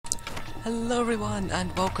Hello everyone,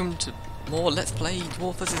 and welcome to more Let's Play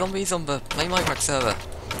Dwarves vs Zombies on the Play Minecraft server.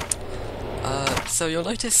 So you'll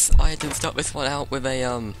notice I didn't start this one out with a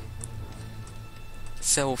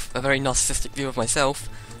very narcissistic view of myself,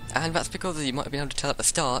 and that's because, as you might have been able to tell at the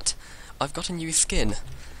start, I've got a new skin.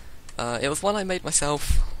 It was one I made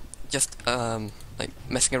myself, just like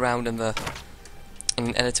messing around in an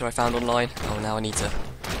editor I found online. Oh, now I need to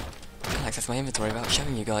access my inventory without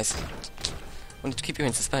showing you guys. I wanted to keep you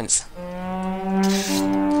in suspense. I'll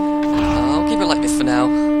keep it like this for now.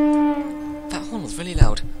 That horn was really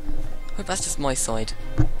loud. Hope that's just my side.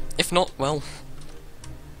 If not, well,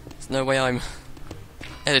 there's no way I'm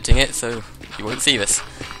editing it, so you won't see this.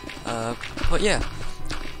 But yeah,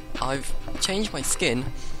 I've changed my skin.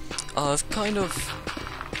 I was kind of...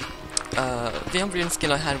 the Umbrian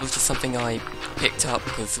skin I had was just something I picked up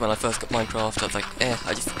because when I first got Minecraft I was like,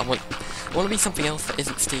 I want to be something else that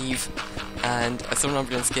isn't Steve. And I saw an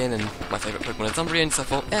Umbrian skin, and my favourite Pokemon is Umbrian, so I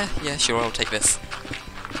thought, yeah, sure, I'll take this.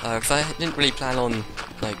 Because I didn't really plan on,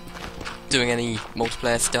 like, doing any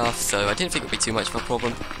multiplayer stuff, so I didn't think it would be too much of a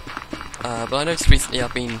problem. But I noticed recently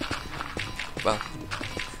I've been, well,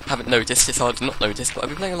 haven't noticed, it's hard to not notice, but I've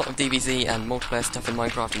been playing a lot of DBZ and multiplayer stuff in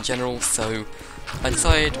Minecraft in general, so I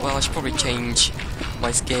decided, well, I should probably change my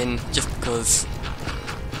skin, just because,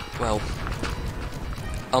 well,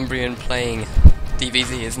 Umbrian playing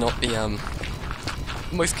DBZ is not the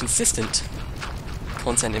most consistent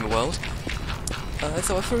content in the world.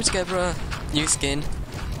 So I threw together a new skin.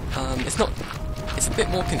 It's a bit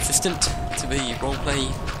more consistent to the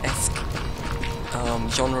roleplay-esque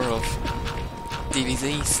genre of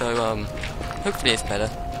DBZ, so hopefully it's better.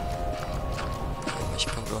 I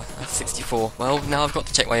should probably go 64. Well, now I've got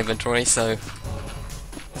to check my inventory, so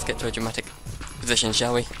let's get to a dramatic position,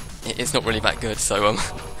 shall we? It's not really that good, so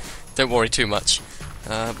don't worry too much.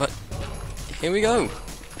 But here we go.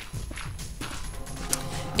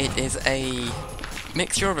 It is a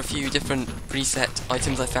mixture of a few different preset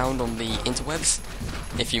items I found on the interwebs.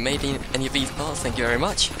 If you made any of these parts, thank you very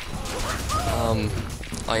much.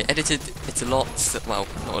 I edited it a lot, well,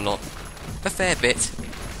 not a lot, a fair bit.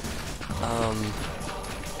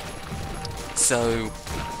 So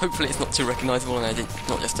hopefully it's not too recognisable and I did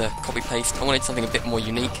not just a copy paste. I wanted something a bit more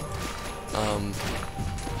unique.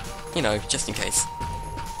 You know, just in case.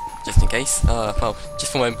 Just in case. Well,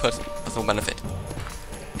 just for my own personal benefit.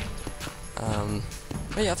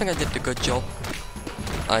 But yeah, I think I did a good job.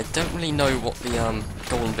 I don't really know what the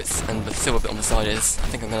golden bits and the silver bit on the side is. I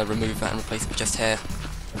think I'm going to remove that and replace it with just hair.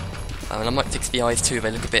 And I might fix the eyes too,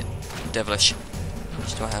 they look a bit devilish.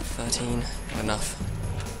 Which do I have? 13? Not enough.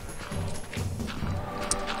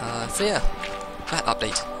 So yeah, that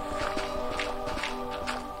update.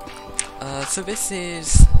 So this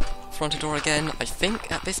is Fronted Door again, I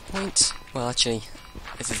think, at this point. Well, actually,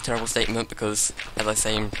 this is a terrible statement because, as I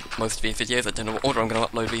say in most of these videos, I don't know what order I'm going to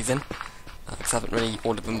upload these in. Because I haven't really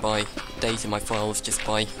ordered them by date in my files, just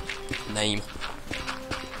by name.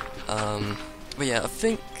 But yeah, I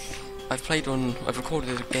think I've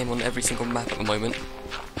recorded a game on every single map at the moment.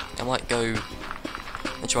 I might go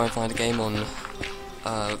and try and find a game on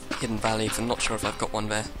Hidden Valley, because I'm not sure if I've got one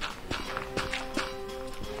there.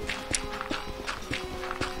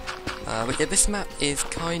 But yeah, this map is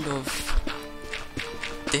kind of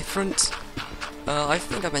different. I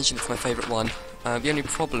think I mentioned it's my favourite one. The only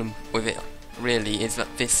problem with it, really, is that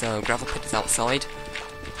this gravel pit is outside.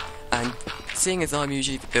 And seeing as I'm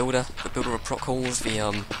usually the builder of Proc halls,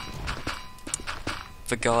 the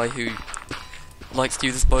guy who likes to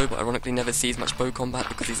use his bow, but ironically never sees much bow combat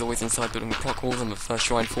because he's always inside building the Proc halls and the first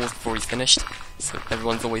shrine falls before he's finished. So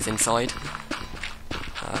everyone's always inside.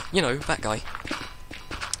 You know, that guy.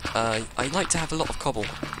 I like to have a lot of cobble.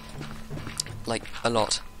 Like, a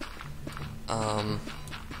lot.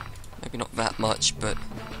 Maybe not that much, but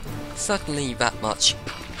certainly that much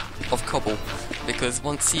of cobble. Because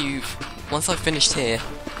once I've finished here,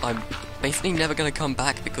 I'm basically never going to come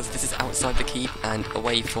back because this is outside the keep and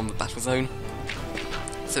away from the battle zone.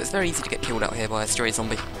 So it's very easy to get killed out here by a stray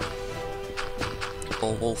zombie.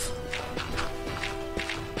 Or wolf.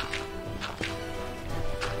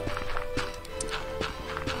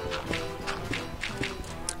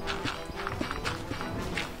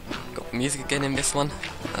 Music again in this one,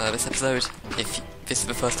 this episode. If this is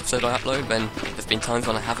the first episode I upload, then there's been times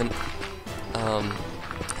when I haven't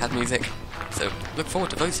had music, so look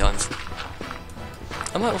forward to those times.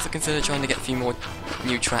 I might also consider trying to get a few more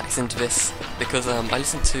new tracks into this, because I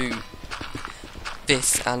listen to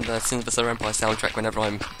this and the Sins of the Solar Empire soundtrack whenever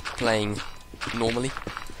I'm playing normally.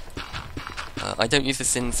 I don't use the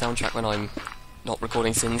Sin soundtrack when I'm not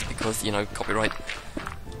recording Sins because, you know, copyright.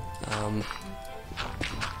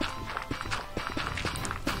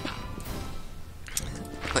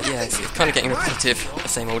 But yeah, it's kind of getting repetitive, the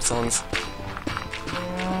same old songs.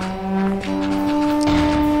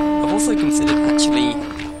 I've also considered actually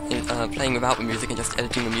playing without the music and just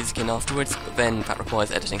editing the music in afterwards, but then that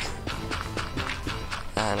requires editing.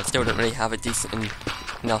 And I still don't really have a decent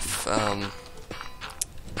enough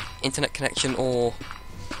internet connection or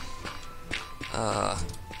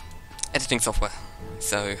editing software,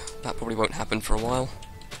 so that probably won't happen for a while.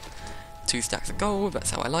 2 stacks of gold,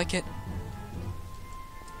 that's how I like it.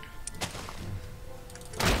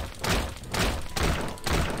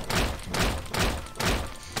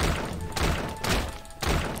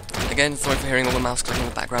 Again, sorry for hearing all the mouse clicking in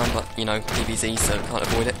the background, but you know, DBZ, so can't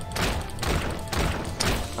avoid it.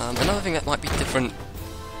 Another thing that might be different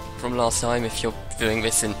from last time, if you're doing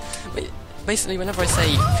this in... Basically, whenever I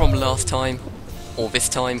say from last time, or this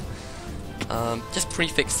time, just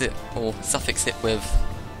prefix it, or suffix it with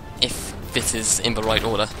if this is in the right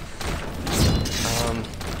order.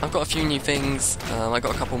 I've got a few new things. I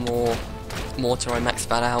got a couple more mortar, I maxed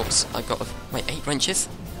that out. I got, wait, 8 wrenches?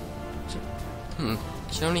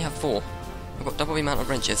 Should only have 4. I've got double the amount of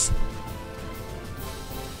wrenches.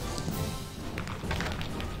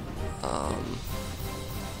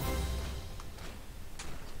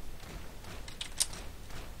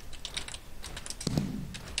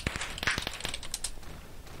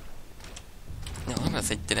 No, I'm gonna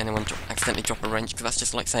say, did anyone accidentally drop a wrench? Because that's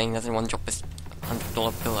just like saying, has anyone dropped this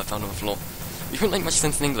 $100 bill I found on the floor? It wouldn't make much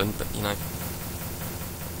sense in England, but you know.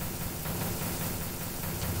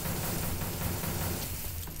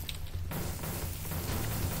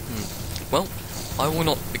 Well, I will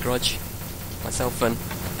not begrudge myself an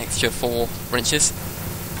extra 4 wrenches.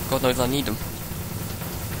 God knows I need them.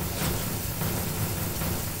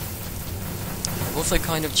 I've also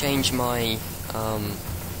kind of changed my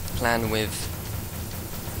plan with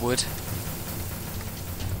wood.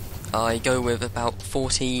 I go with about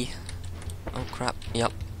 40... Oh crap,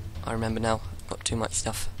 yep, I remember now. I've got too much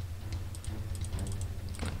stuff.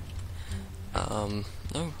 No,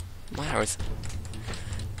 my arrows.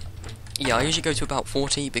 Yeah, I usually go to about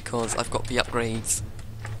 40 because I've got the upgrades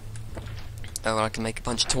where I can make a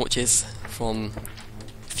bunch of torches from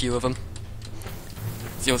a few of them.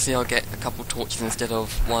 So you'll see I'll get a couple torches instead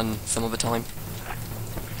of 1 some of the time.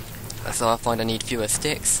 So I find I need fewer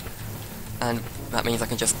sticks, and that means I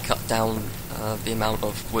can just cut down the amount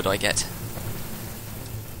of wood I get,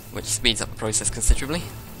 which speeds up the process considerably.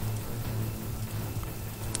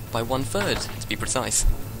 By 1/3, to be precise.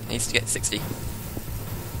 I used to get 60.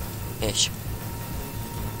 Ish.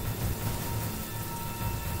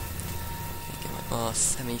 Okay, get my bar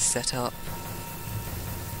semi set up.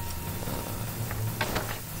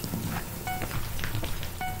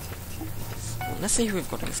 Let's see who we've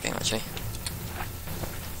got in this game actually.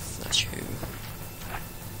 Search who.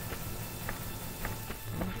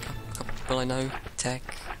 A couple people I know. Tech.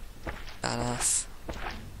 Badass.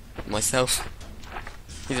 Myself.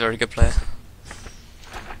 He's a very good player.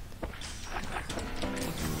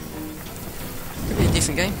 Could be a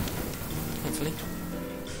decent game, hopefully.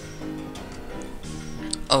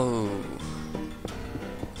 Oh.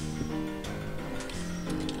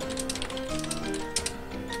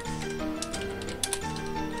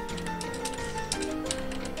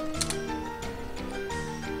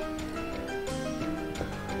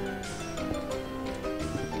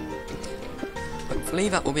 Hopefully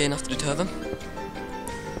that will be enough to deter them,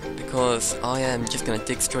 because I am just going to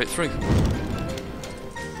dig straight through.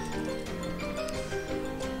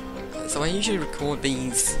 So I usually record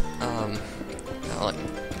these at like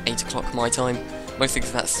 8 o'clock my time, mostly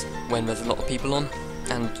because that's when there's a lot of people on,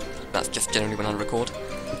 and that's just generally when I record.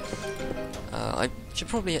 I should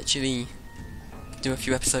probably actually do a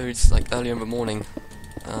few episodes like earlier in the morning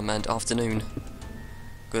and afternoon,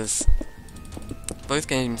 because both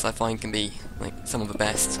games I find can be like some of the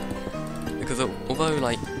best, because although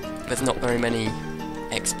like there's not very many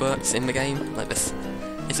experts in the game, like this,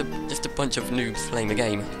 it's just a bunch of noobs playing the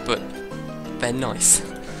game, but they're nice.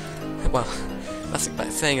 Well, that's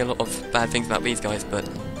saying a lot of bad things about these guys, but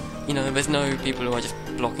you know, there's no people who are just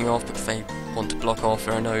blocking off because they want to block off.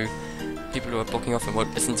 There are no people who are blocking off and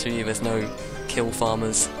won't listen to you. There's no kill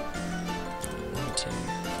farmers. 1, 2,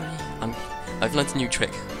 3. I've learnt a new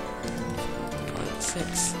trick. 5,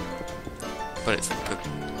 6. But it's good.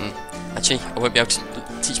 Actually, I won't be able to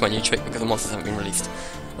teach my new trick because the monsters haven't been released.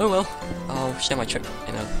 Oh well, I'll share my trick,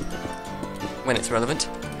 you know, when it's relevant.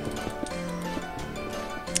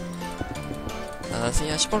 So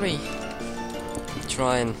yeah, I should probably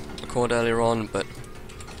try and record earlier on, but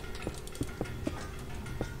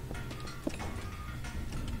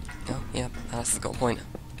oh yeah, that's got a point.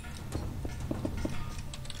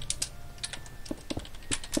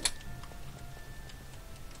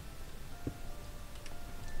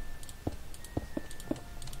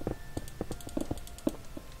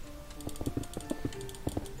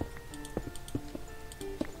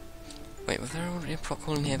 Wait, was there already a proc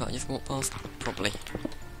call in here that I just walked past? Probably.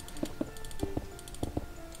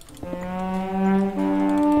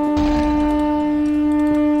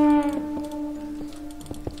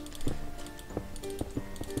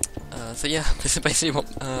 So yeah, this is basically what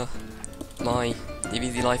my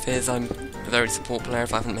DBZ life is. I'm a very support player,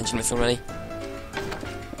 if I haven't mentioned this already.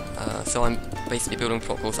 So I'm basically building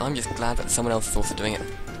proc calls. I'm just glad that someone else is also doing it.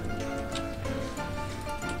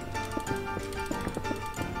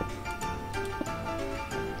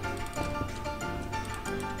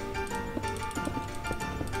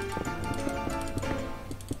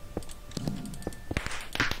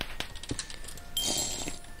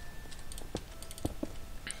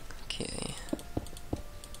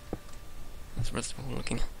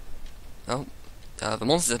 Looking. Oh, the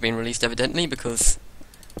monsters have been released evidently because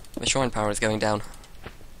the shrine power is going down.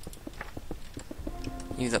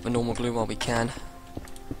 Use up the normal glue while we can.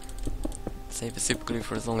 Save the super glue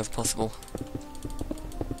for as long as possible.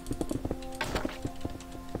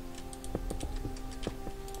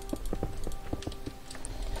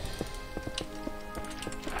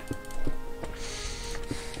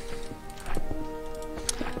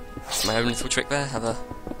 My own little trick there, have a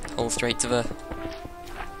hole straight to the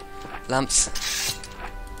lamps,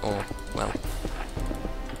 or, well,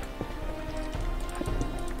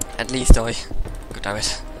 at least I could have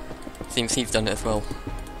it. Seems he's done it as well.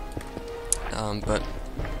 But,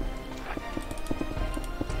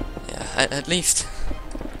 yeah, at least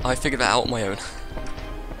I figured that out on my own.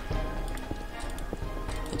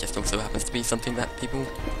 It just also happens to be something that people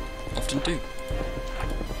often do.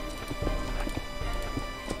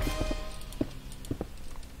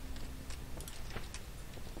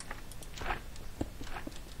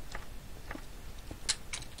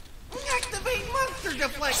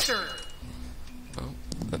 Well,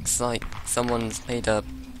 looks like someone's made a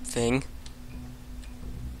thing.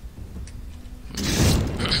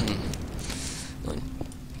 Not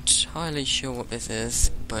entirely sure what this is,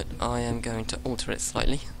 but I am going to alter it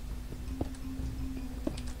slightly.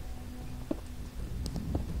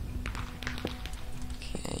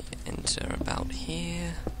 Okay, enter about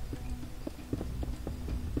here.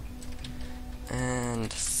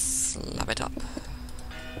 And slab it up.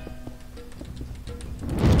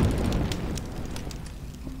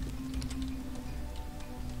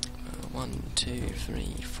 1, 2, 3,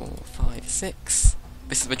 4, 5, 6.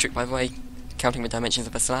 This is the trick, by the way, counting the dimensions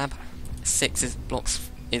of a slab. 6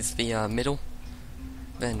 is the middle.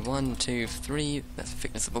 Then 1, 2, 3, that's the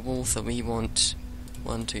thickness of the wall, so we want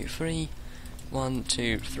 1, 2, 3. 1,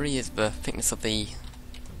 2, 3 is the thickness of the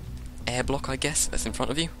air block, I guess, that's in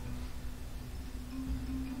front of you.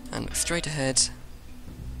 And look straight ahead,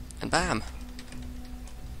 and bam!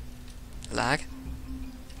 Lag,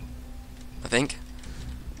 I think.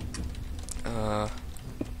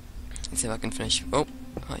 Let's see if I can finish. Oh,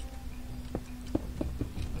 hi.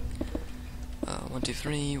 1, 2,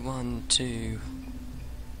 3, 1, 2.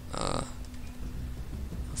 I'll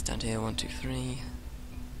stand here, 1, 2, 3.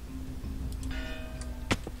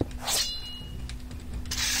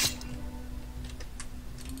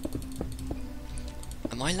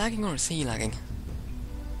 Am I lagging or is he lagging?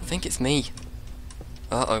 I think it's me.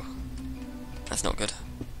 Uh-oh. That's not good.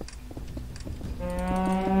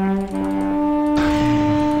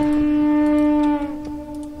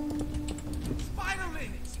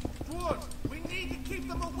 Spiderlings! Dwarves! We need to keep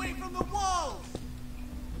them away from the walls!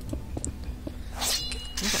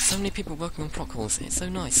 We've got so many people working on proc calls, it's so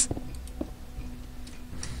nice.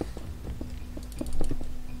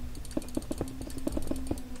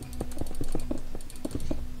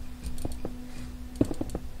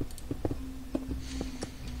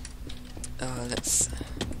 Let's...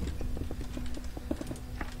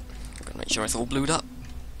 gotta make sure it's all blued up.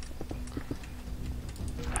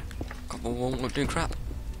 Cobble won't look doing crap.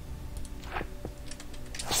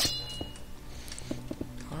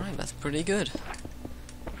 Alright, that's pretty good.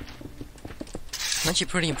 I'm actually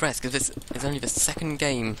pretty impressed, because this is only the second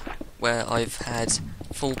game where I've had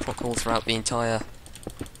full proc calls throughout the entire...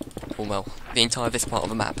 well, the entire this part of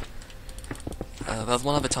the map. There was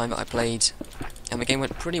one other time that I played, and the game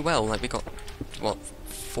went pretty well. Like, we got, what,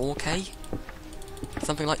 4K?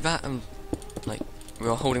 Something like that, and, like, we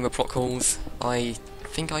were holding the proc calls. I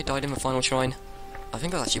think I died in the final shrine. I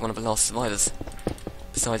think I was actually one of the last survivors,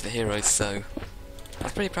 besides the heroes, so I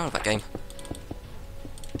was pretty proud of that game.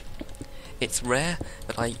 It's rare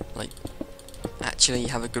that I, like, actually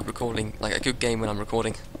have a good recording, like, a good game when I'm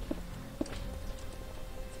recording.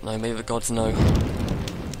 No, maybe the gods know.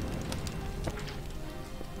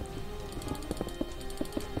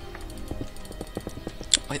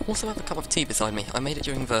 I also have a cup of tea beside me. I made it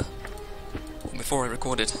during the... before I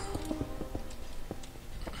recorded.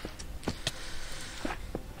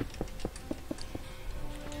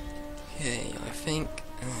 think...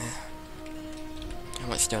 how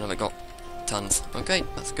much stone have I got? Tons. Okay,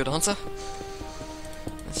 that's a good answer.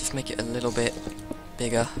 Let's just make it a little bit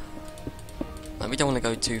bigger. We don't want to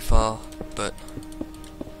go too far, but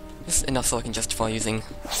just enough so I can justify using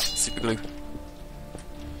super glue.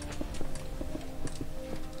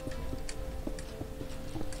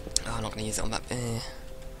 Oh, I'm not going to use it on that.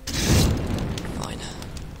 Fine.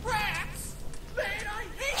 Rats! Man, I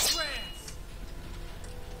hate rats!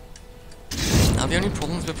 Now the only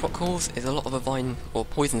problems with Proc calls is a lot of the vine or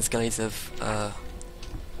poison skellies have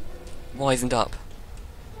wisened up.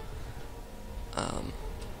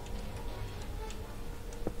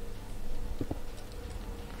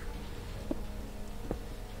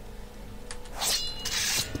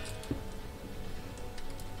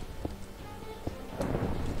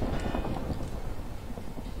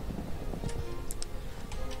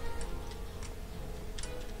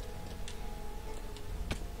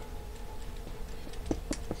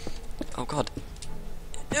 Oh god.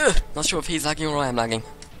 Ugh! Not sure if he's lagging or I am lagging.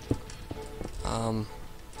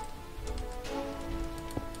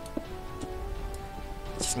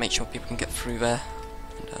 Just make sure people can get through there.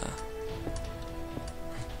 And,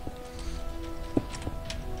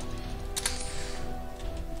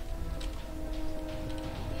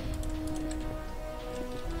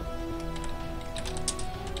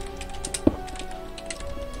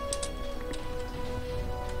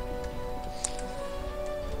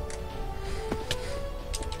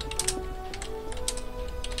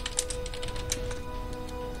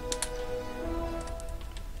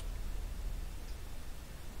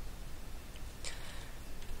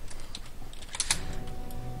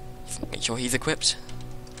 make sure he's equipped.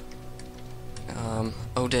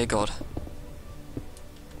 Oh dear god.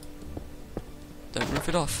 Don't rip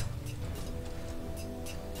it off.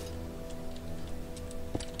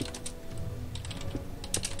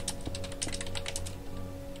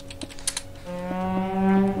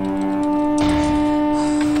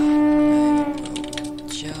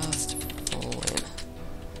 Just fall in.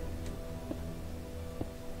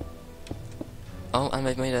 Oh, and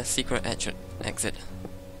they've made a secret exit.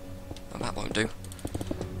 Well, that won't do.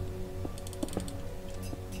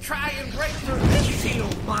 Try and break through this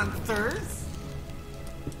shield, monsters!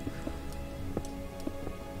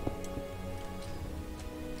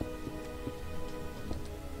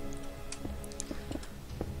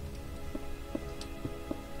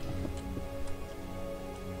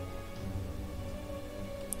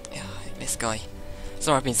 Yeah, this guy.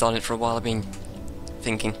 Sorry I've been silent for a while, I've been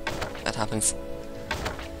thinking. That happens.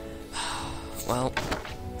 Well...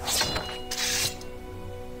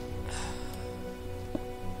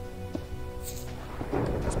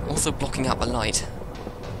 also blocking out the light.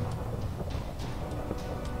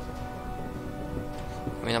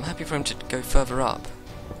 I mean, I'm happy for him to go further up,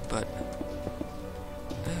 but...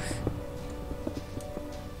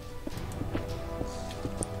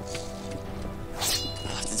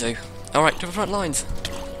 That'll have to do. Alright, to the front lines.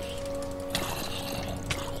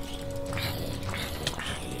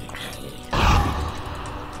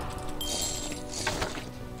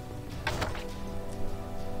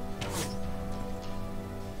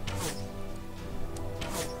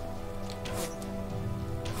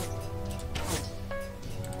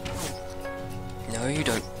 No, you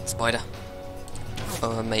don't, spider.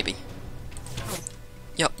 Maybe.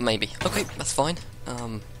 Yep, maybe. Okay, that's fine.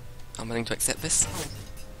 I'm willing to accept this.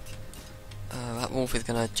 That wolf is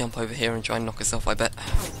gonna jump over here and try and knock us off, I bet.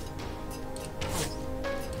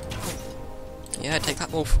 Yeah, take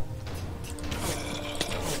that, wolf.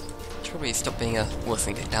 Should probably stop being a wuss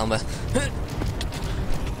and get down there.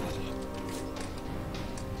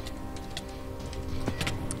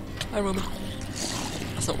 Hi, Roman.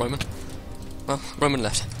 That's not Roman. Well, Roman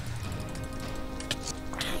left.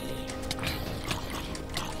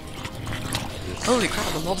 Holy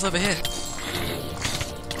crap, the mob's over here.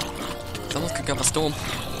 Someone could go up a storm. I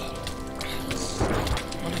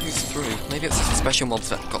wonder who's through. Maybe it's just the special mobs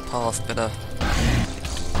that got past that are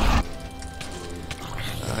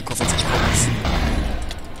causing such problems.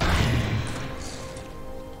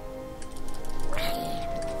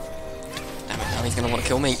 Damn it, now he's gonna want to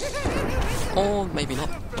kill me. Or maybe not,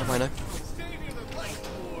 what do I know?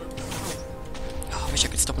 Oh, I wish I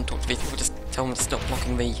could stop and talk to these people, just tell them to stop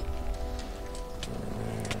blocking the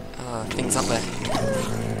things up there.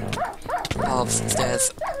 Paths,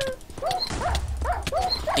 stairs.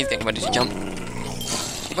 He's getting ready to jump.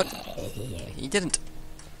 But he didn't.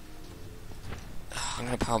 I'm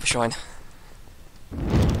gonna power the shrine.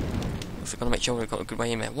 Also gotta make sure we've got a good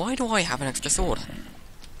way in there. Why do I have an extra sword?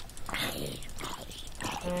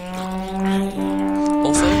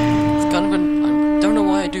 Also, it's kind of an... I don't know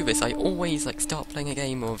why I do this, I always like start playing a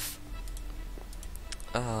game of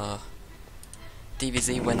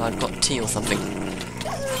DBZ when I've got tea or something.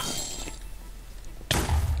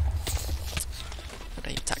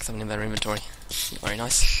 They attack someone in their inventory. Very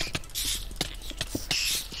nice.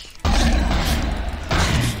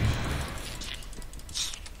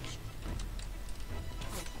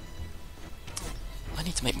 I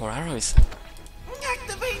need to make more arrows.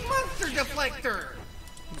 Activate monster deflector!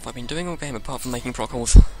 What have I been doing all game apart from making proc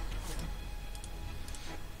holes?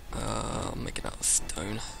 Make it out of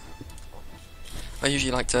stone. I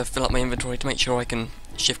usually like to fill up my inventory to make sure I can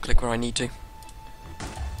shift click where I need to.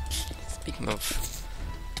 Speaking of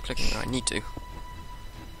clicking where I need to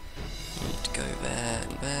go there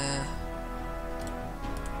and there.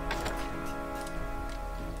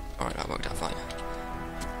 Alright, that worked out fine.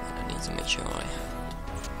 And I need to make sure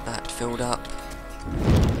that filled up.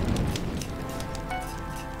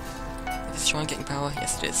 Is this shrine getting power?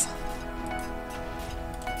 Yes it is.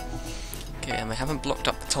 Okay, and I haven't blocked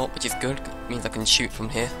up the top, which is good. It means I can shoot from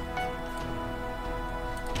here.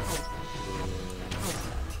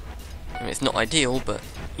 I mean, it's not ideal, but,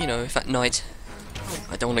 you know, if at night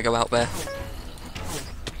I don't want to go out there,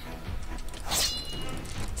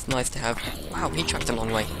 it's nice to have... Wow, he tracked a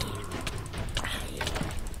long way.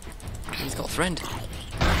 He's got a friend.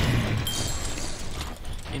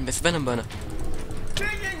 In this venom burner.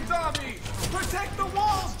 Digging zombies! Protect the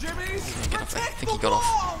walls, Jimmy! Get off there. I think he got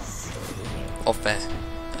off there.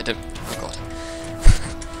 I don't... Oh god.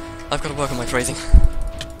 I've got to work on my phrasing.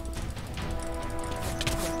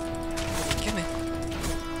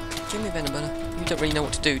 Give me venom burner. You don't really know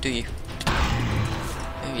what to do you?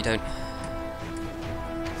 No, you don't.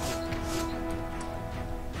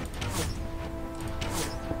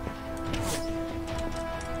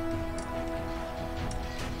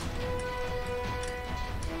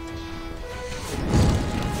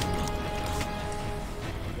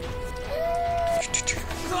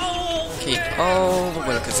 Keep. Oh, the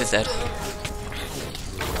Willikers is dead.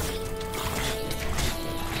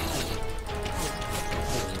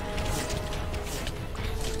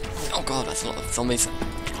 Oh god, that's a lot of zombies.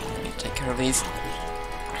 Need to take care of these.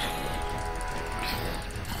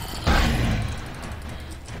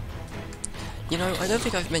 You know, I don't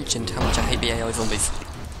think I've mentioned how much I hate the AI zombies.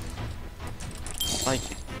 Like,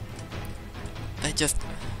 it's just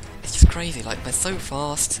crazy. Like, they're so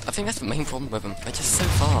fast. I think that's the main problem with them. They're just so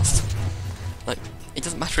fast. Like, it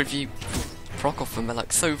doesn't matter if you proc off them. They're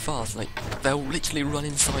like so fast. Like, they'll literally run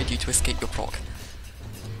inside you to escape your proc,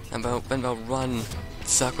 and then they'll run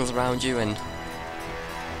circles around you, and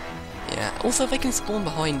yeah. Also, they can spawn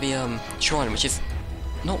behind the shrine, which is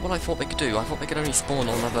not what I thought they could do. I thought they could only spawn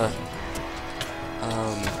on other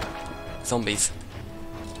zombies,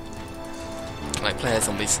 like player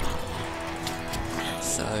zombies.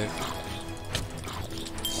 So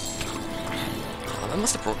I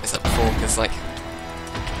must have brought this up before, because like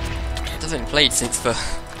it hasn't been played since the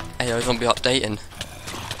AI zombie update, and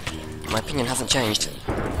my opinion hasn't changed.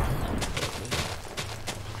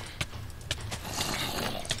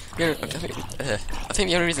 I think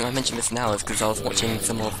the only reason I mention this now is because I was watching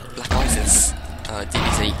some of Black Ice's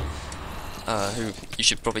DBZ, who you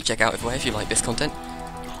should probably check out if you like this content.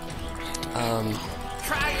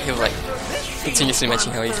 He was like continuously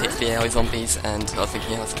mentioning how he hates the AI zombies, and I was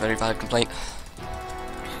thinking, yeah, that's a very valid complaint.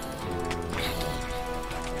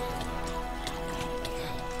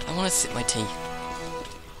 I want to sip my tea. Is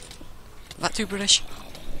that too British?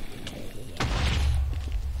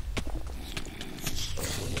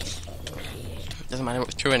 Doesn't matter, it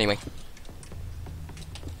was true anyway.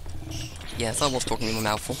 Yes, I was talking in a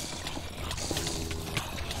mouthful.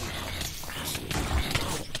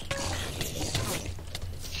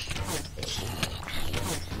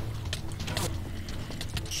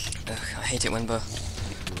 Ugh, I hate it when the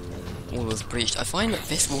wall was breached. I find that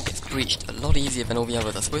this wall gets breached a lot easier than all the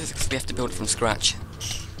others. I suppose it's because we have to build it from scratch.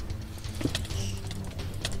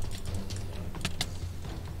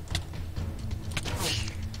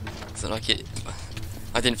 So like it...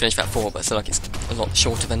 I didn't finish that 4, but so like it's a lot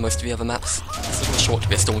shorter than most of the other maps. It's a little short to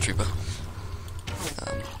be a stormtrooper.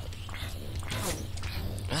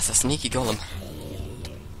 That's a sneaky golem.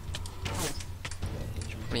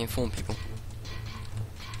 Should probably inform people.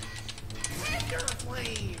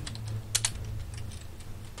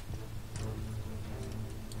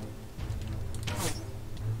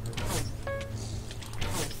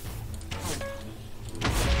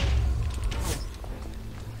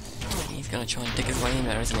 He's gonna try and dig his way in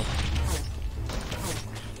there, isn't he?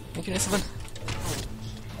 Thank you, Nissan.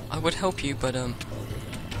 I would help you, but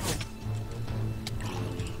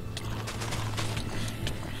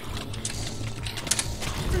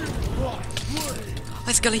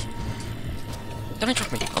Scully! Don't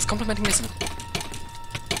interrupt me, I was complimenting Mason.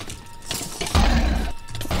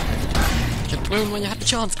 Should blown when you had the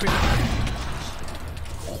chance, creep.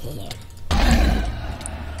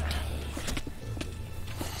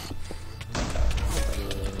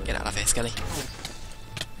 Get out of here, Scully.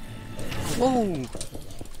 Whoa!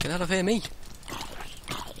 Get out of here, me!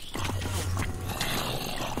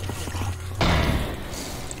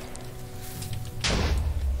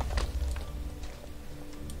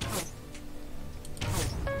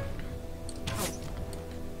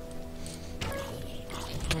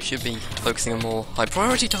 We should be focusing on more high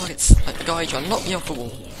priority targets, like the guy trying to knock me off the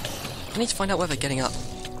wall. I need to find out where they're getting up.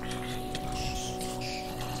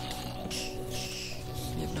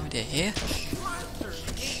 You have no idea here?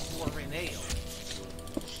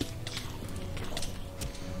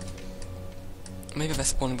 Maybe they're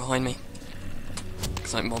spawning behind me.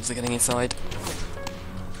 Looks like mobs are getting inside.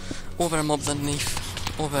 Or there are mobs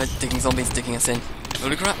underneath. Or they're digging zombies digging us in.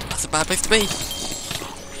 Holy crap, that's a bad place to be!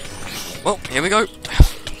 Well, here we go!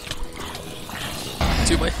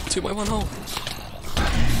 2 by 1 hole!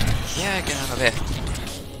 Yeah, get out of here!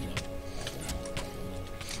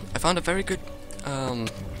 I found a very good,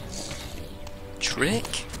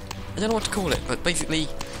 trick? I don't know what to call it, but basically,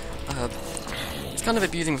 it's kind of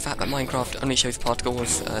abusing the fact that Minecraft only shows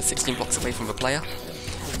particles 16 blocks away from the player.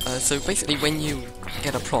 So basically when you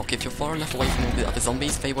get a proc, if you're far enough away from all the other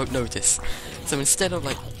zombies, they won't notice. So instead of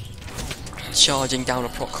like charging down a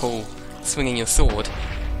proc hole, swinging your sword,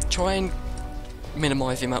 try and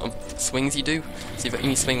minimise the amount of swings you do, so you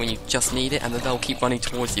only swing when you just need it, and then they'll keep running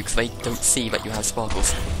towards you because they don't see that you have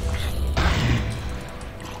sparkles.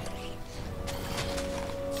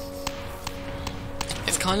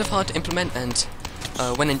 It's kind of hard to implement, and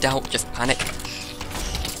when in doubt, just panic.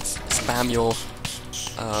 Spam your...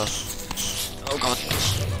 oh god.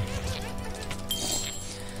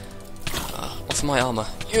 What's my armour?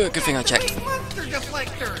 Yeah, good thing I checked.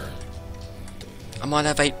 I might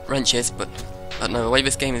have 8 wrenches, but no, the way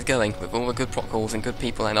this game is going, with all the good proc calls and good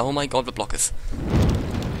people, and oh my god, the blockers.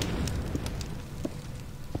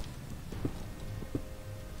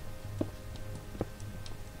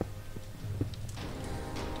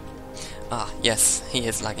 Ah, yes, he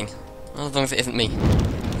is lagging. Well, as long as it isn't me.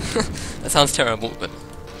 That sounds terrible, but...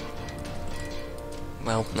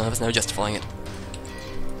 well, no, there's no justifying it.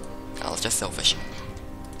 That was just selfish.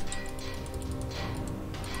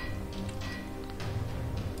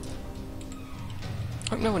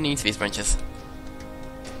 Hope no one needs these wrenches.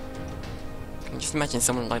 Can you just imagine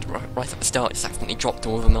someone like right at the start just accidentally dropped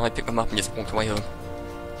all of them and I picked them up and just walked away with them.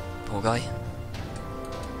 Poor guy.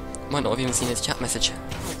 Might not have even seen his chat message.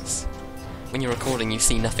 When you're recording you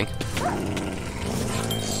see nothing.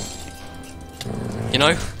 You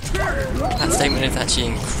know, that statement is actually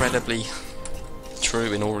incredibly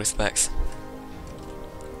true in all respects.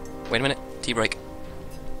 Wait a minute, tea break.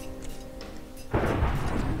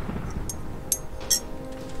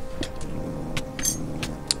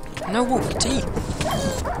 No wolf, tea!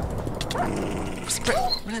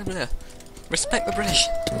 Respect the British!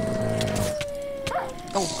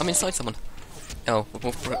 Oh, I'm inside someone. Oh, the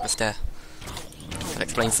wolf broke the stair. That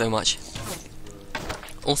explains so much.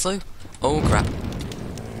 Also, oh crap.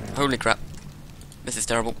 Holy crap. This is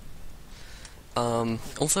terrible.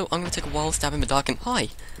 Also, I'm gonna take a wild stab in the dark and... hi!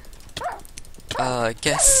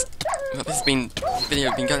 Guess... well, this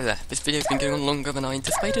video's been going on longer than I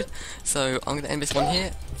anticipated, so I'm gonna end this one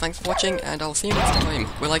here. Thanks for watching, and I'll see you next time.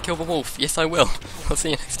 Will I kill the wolf? Yes, I will. I'll see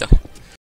you next time.